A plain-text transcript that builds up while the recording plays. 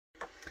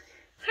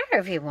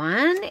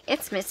everyone,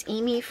 it's Miss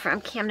Amy from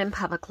Camden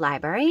Public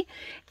Library,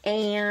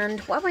 and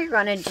what we're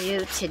going to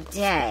do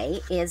today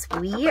is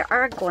we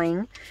are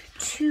going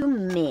to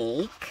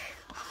make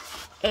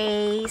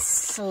a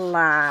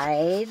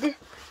slide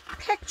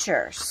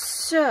picture.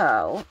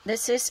 So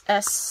this is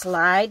a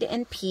slide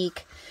and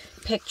peek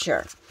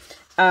picture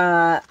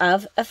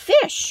of a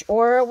fish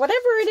or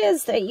whatever it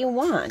is that you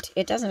want.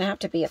 It doesn't have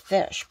to be a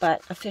fish,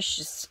 but a fish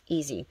is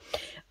easy.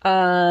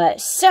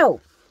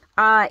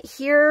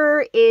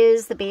 Here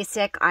is the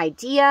basic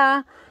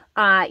idea.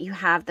 You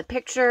have the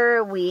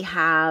picture, we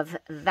have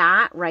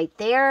that right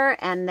there,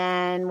 and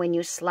then when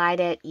you slide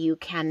it, you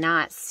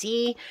cannot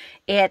see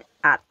it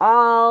at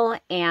all,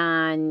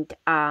 and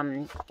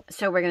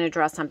so we're going to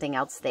draw something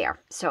else there.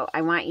 So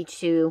I want you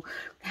to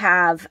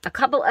have a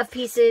couple of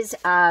pieces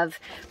of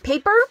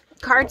paper,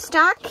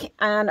 cardstock,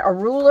 and a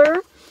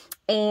ruler.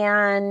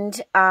 And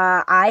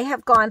I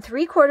have gone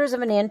 3/4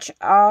 of an inch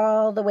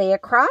all the way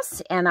across,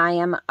 and I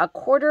am a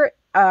quarter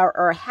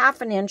or half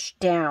an inch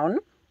down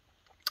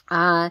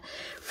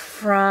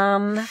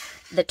from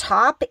the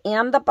top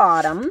and the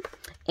bottom,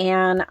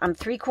 and I'm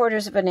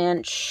 3/4 of an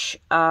inch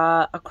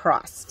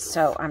across.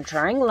 So I'm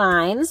drawing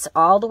lines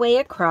all the way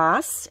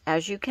across,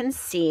 as you can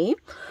see,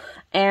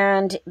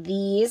 and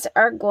these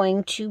are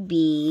going to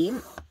be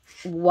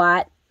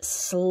what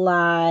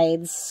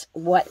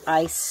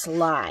I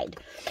slide.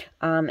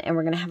 And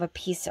we're going to have a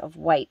piece of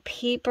white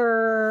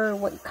paper,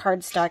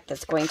 cardstock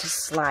that's going to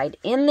slide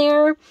in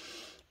there.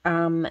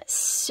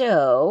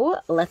 So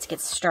let's get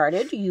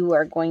started. You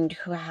are going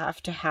to have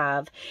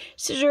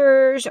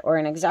scissors or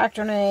an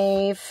X-Acto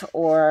knife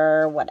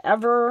or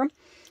whatever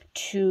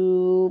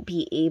to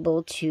be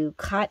able to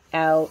cut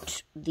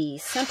out the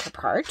center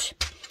part.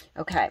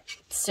 Okay,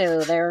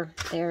 so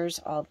there's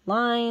all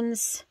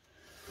lines,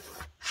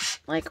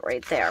 like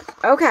right there.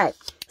 Okay,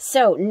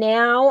 so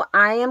now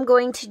I am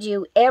going to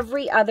do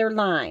every other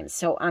line.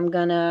 So I'm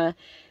gonna,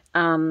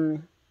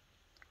 I'm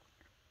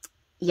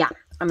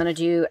gonna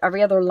do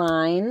every other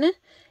line,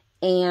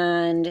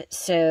 and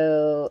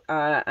so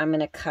I'm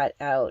gonna cut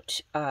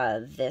out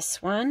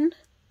this one,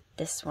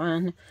 this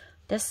one,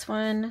 this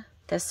one,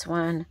 this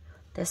one,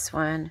 this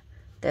one,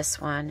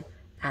 this one,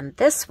 and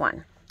this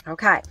one.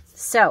 Okay,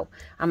 so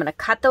I'm gonna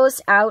cut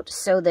those out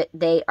so that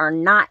they are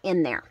not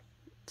in there.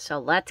 So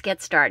let's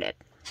get started.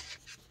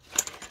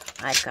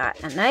 I've got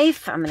a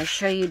knife. I'm going to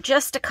show you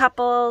just a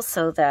couple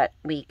so that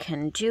we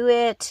can do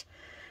it.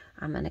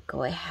 I'm going to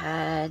go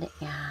ahead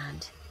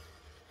and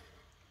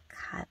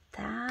cut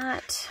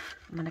that.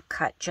 I'm going to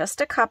cut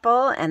just a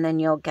couple, and then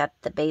you'll get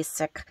the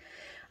basic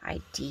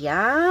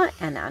idea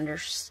and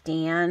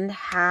understand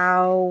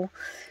how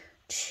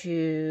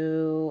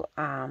to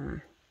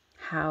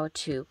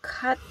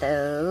cut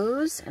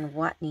those and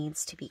what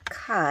needs to be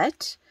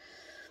cut.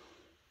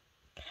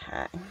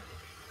 Okay.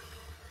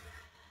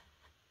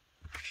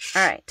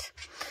 All right.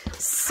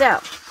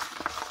 So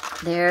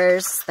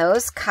there's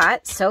those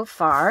cut so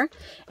far.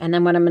 And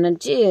then what I'm going to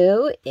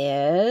do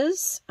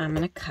is I'm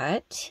going to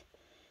cut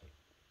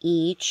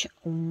each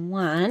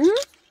one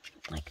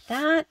like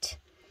that.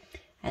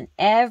 And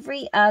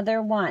every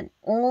other one.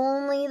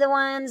 Only the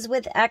ones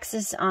with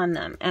X's on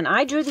them. And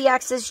I drew the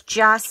X's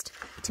just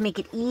to make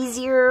it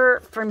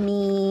easier for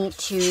me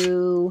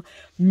to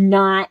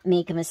not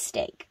make a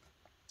mistake.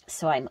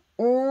 So I'm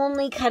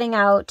only cutting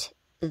out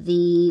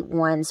the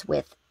ones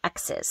with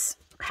X's,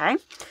 okay?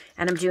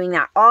 And I'm doing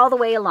that all the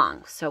way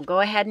along. So go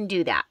ahead and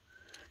do that.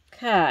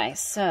 Okay,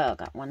 so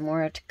got one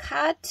more to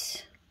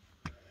cut.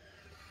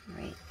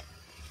 Right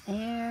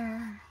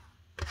there.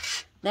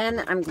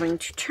 Then I'm going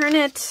to turn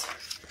it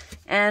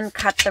and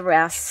cut the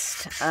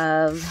rest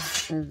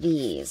of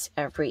these.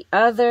 Every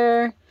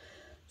other.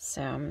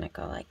 So I'm going to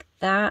go like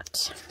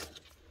that.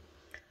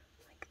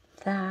 Like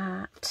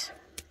that.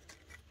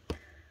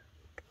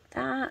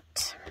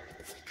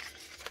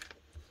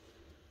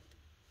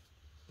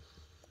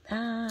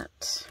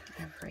 That,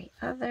 every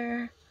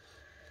other,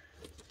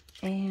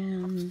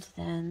 and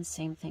then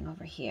same thing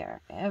over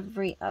here,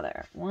 every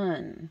other.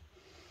 1,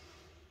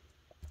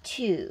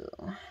 2,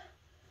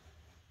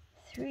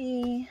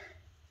 3,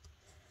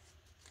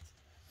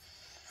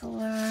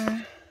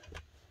 4,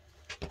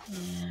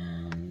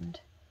 and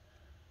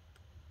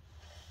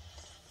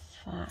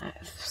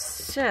 5.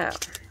 So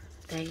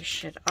they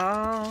should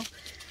all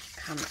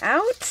come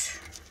out.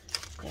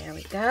 There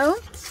we go.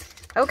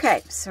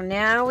 Okay, so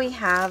now we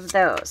have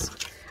those.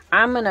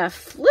 I'm going to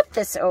flip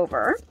this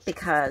over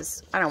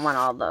because I don't want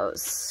all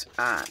those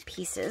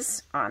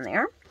pieces on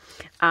there.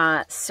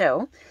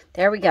 So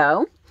there we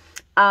go.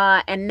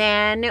 And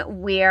then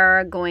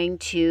we're going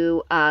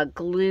to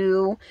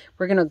glue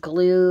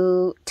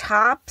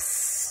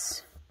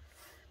tops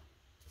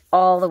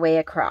all the way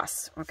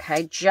across.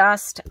 Okay,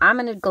 I'm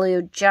going to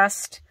glue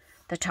just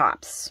the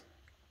tops.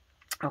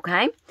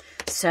 Okay,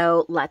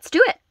 so let's do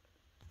it.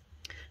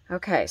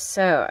 Okay,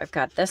 so I've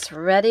got this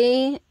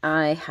ready.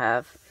 I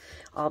have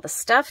all the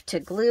stuff to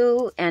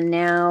glue, and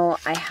now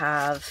I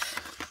have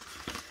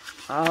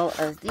all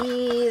of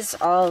these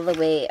all the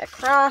way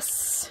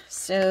across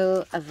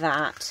so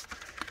that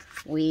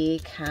we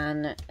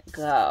can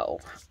go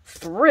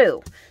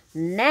through.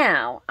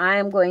 Now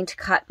I'm going to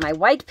cut my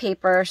white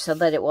paper so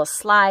that it will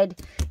slide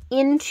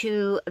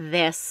into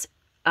this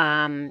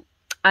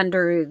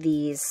under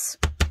these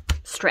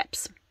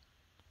strips.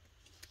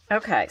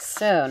 Okay,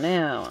 so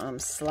now I'm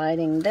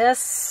sliding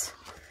this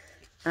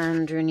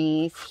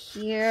underneath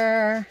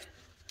here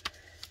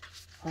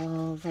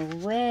all the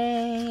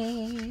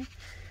way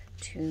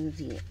to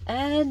the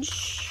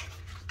edge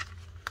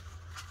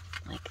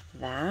like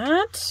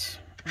that.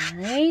 All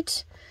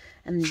right.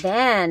 And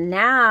then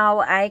now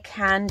I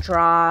can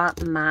draw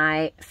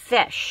my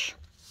fish.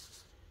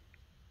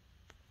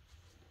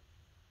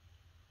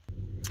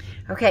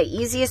 Okay,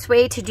 easiest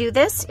way to do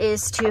this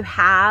is to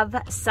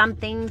have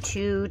something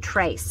to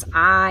trace,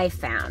 I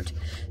found.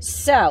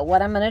 So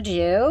what I'm going to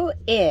do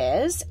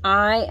is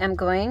I am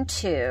going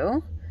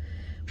to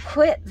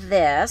put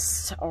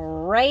this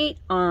right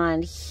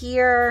on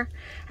here,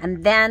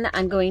 and then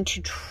I'm going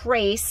to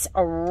trace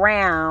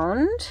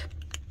around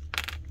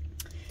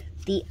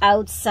the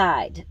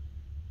outside,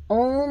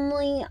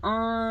 only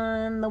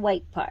on the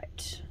white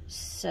part.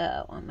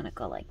 So I'm going to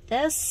go like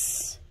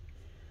this,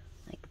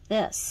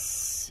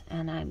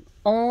 and I'm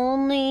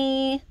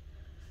only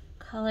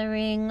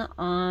coloring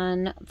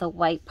on the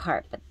white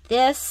part. But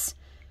this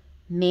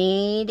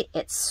made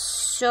it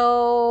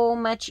so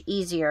much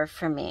easier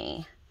for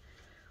me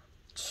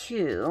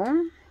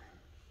to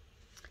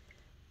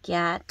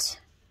get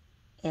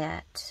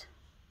it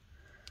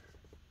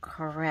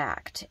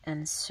correct,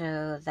 and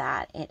so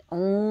that it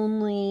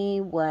only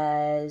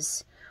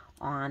was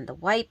on the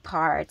white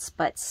parts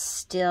but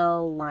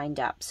still lined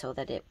up so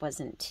that it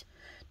wasn't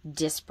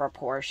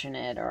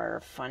disproportionate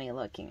or funny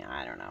looking.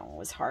 I don't know, it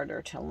was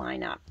harder to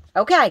line up.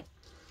 Okay,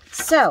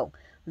 so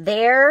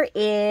there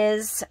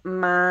is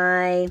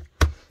my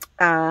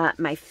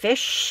my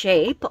fish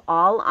shape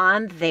all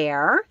on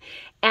there.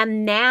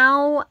 And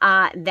now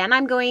then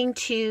I'm going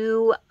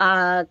to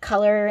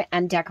color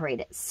and decorate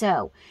it.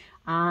 So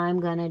I'm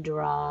going to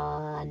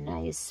draw a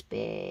nice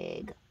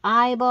big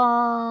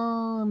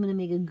eyeball. I'm going to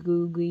make a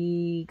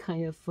googly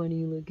kind of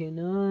funny looking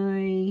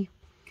eye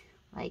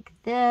like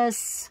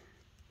this.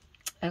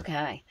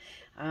 Okay,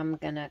 I'm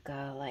going to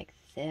go like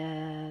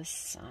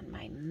this on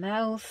my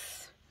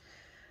mouth.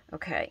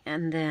 Okay,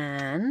 and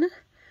then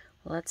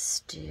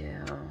let's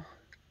do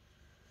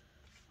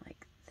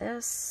like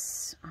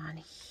this on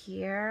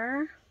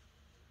here,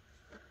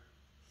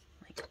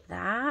 like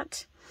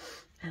that.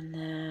 And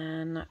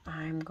then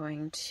I'm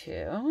going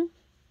to,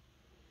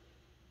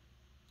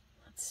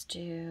 let's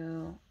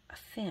do a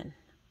fin,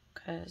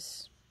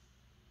 because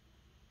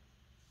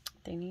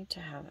they need to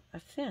have a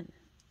fin.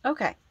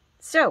 Okay,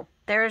 so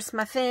there's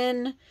my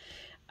fin,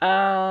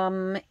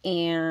 and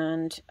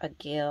a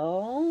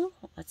gill.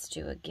 Let's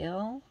do a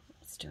gill.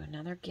 Let's do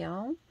another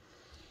gill.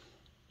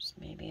 Just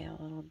maybe a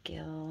little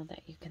gill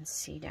that you can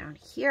see down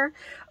here.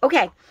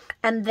 Okay,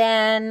 and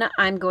then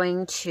I'm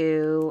going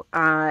to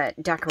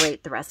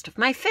decorate the rest of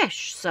my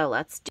fish. So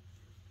let's do.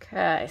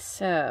 Okay,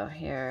 so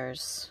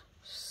here's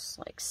just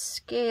like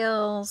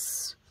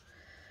scales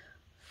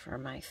for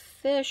my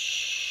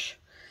fish.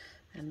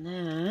 And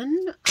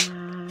then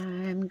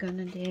I'm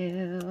gonna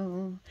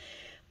do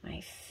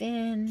my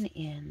fin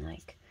in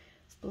like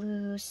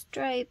blue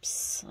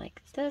stripes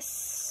like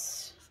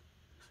this.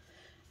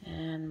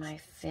 And my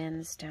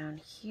fins down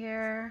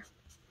here,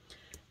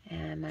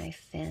 and my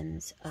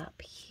fins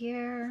up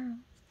here.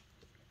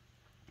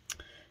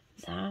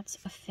 That's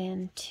a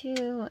fin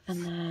too,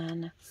 and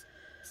then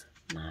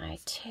my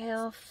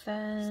tail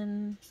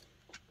fin,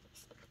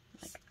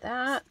 like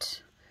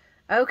that.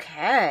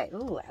 Okay,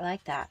 ooh, I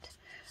like that.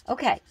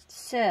 Okay,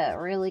 so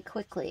really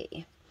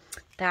quickly,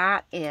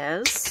 that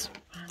is,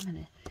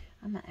 I'm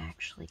gonna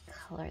actually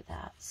color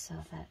that so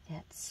that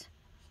it's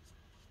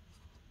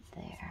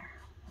there.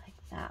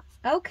 That.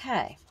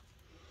 Okay,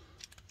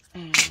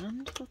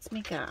 and let's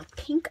make a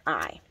pink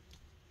eye.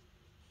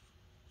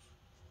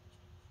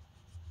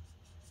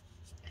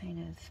 Kind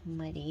of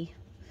muddy.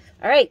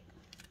 All right,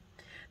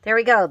 there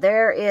we go.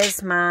 There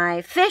is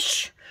my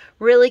fish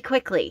really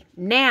quickly.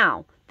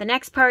 Now, the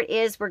next part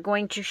is we're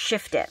going to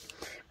shift it.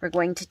 We're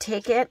going to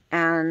take it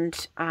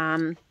and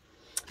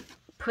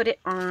put it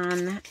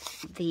on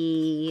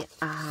the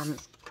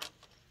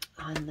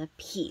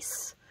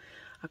piece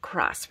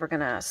across. We're going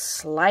to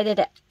slide it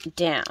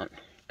down,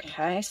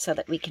 okay, so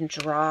that we can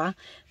draw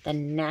the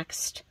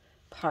next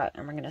part.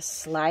 And we're going to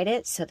slide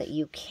it so that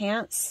you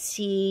can't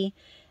see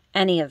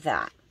any of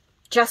that.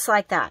 Just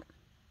like that,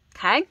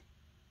 okay?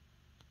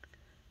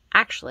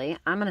 Actually,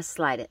 I'm going to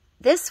slide it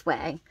this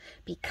way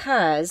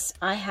because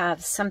I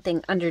have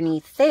something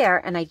underneath there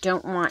and I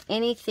don't want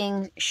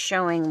anything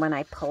showing when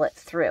I pull it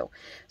through.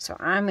 So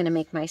I'm going to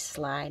make my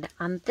slide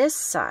on this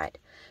side.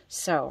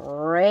 So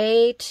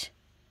right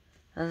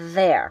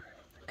there,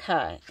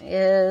 okay,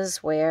 is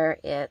where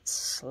it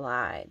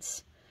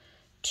slides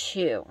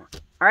to.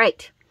 All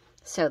right,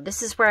 so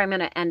this is where I'm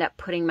going to end up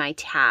putting my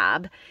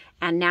tab.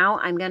 And now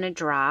I'm going to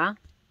draw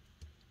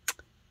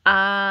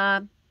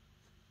the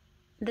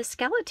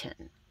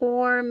skeleton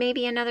or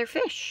maybe another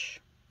fish.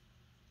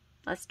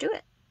 let's do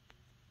it.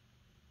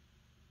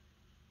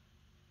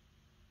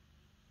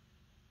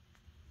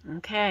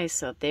 Okay,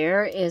 so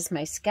there is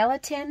my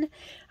skeleton.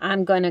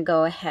 I'm going to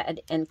go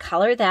ahead and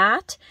color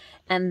that.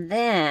 And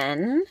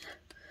then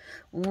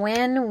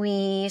when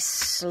we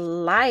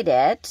slide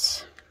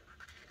it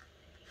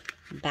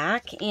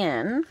back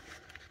in,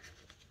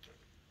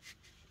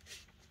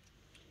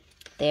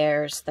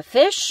 there's the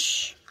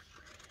fish.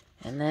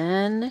 And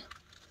then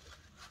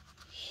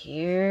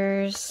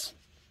here's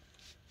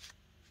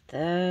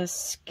the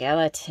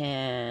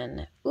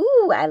skeleton.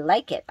 Ooh, I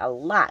like it a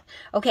lot.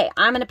 Okay,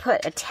 I'm going to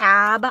put a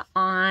tab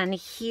on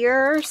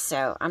here.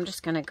 So I'm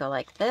just going to go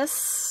like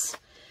this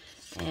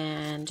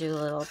and do a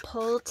little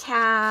pull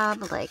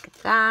tab like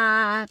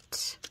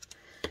that.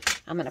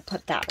 I'm going to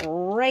put that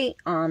right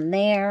on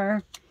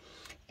there.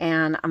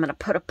 And I'm going to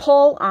put a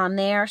pull on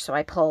there so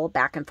I pull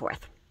back and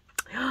forth.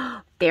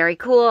 Very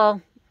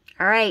cool.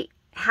 All right.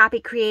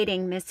 Happy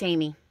creating, Miss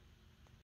Amy.